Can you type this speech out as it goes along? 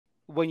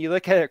when you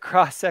look at a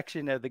cross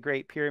section of the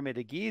Great Pyramid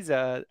of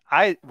Giza,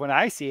 when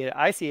I see it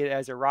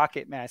as a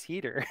rocket mass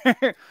heater.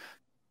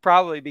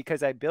 Probably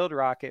because I build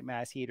rocket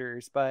mass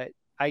heaters, but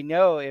I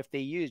know if they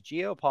use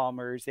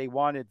geopolymers, they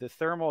wanted the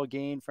thermal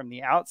gain from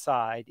the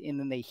outside and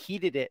then they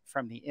heated it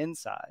from the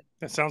inside.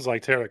 That sounds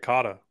like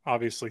terracotta,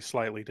 obviously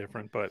slightly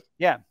different, but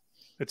Yeah.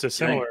 it's a Can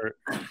similar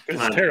I,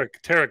 because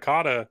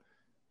terracotta,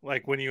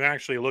 like when you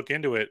actually look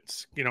into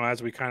it,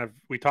 as we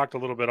talked a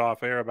little bit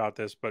off air about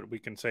this, but we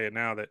can say it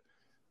now that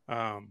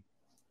um,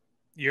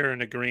 you're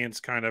in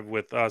agreement kind of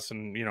with us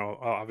and,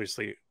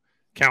 obviously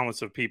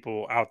countless of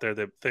people out there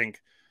that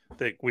think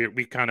that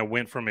we kind of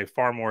went from a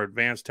far more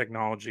advanced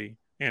technology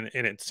and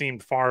it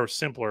seemed far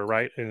simpler,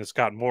 right? And it's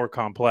got more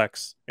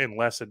complex and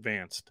less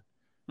advanced.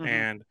 Mm-hmm.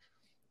 And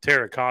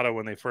terracotta,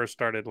 when they first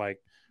started like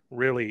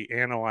really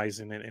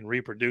analyzing it and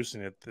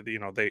reproducing it,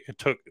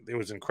 it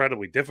was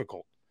incredibly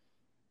difficult.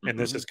 And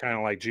this Mm-hmm. is kind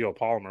of like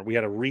geopolymer. We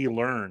had to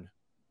relearn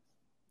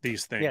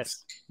these things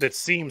Yes. that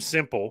seem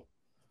simple,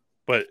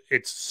 but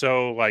it's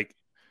so like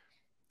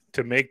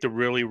to make the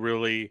really,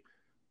 really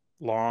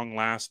long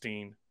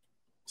lasting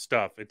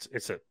stuff.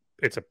 It's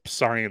a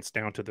science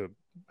down to the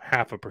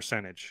half a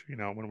percentage,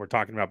 when we're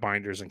talking about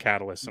binders and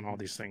catalysts and all Mm-hmm.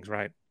 these things,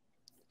 right?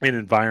 In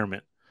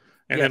environment.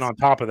 And then Yes. on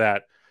top of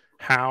that,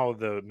 how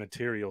the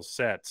material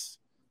sets,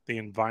 the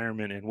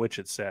environment in which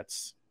it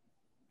sets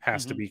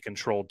has to Mm-hmm. be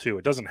controlled too.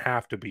 It doesn't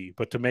have to be,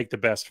 but to make the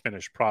best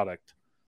finished product,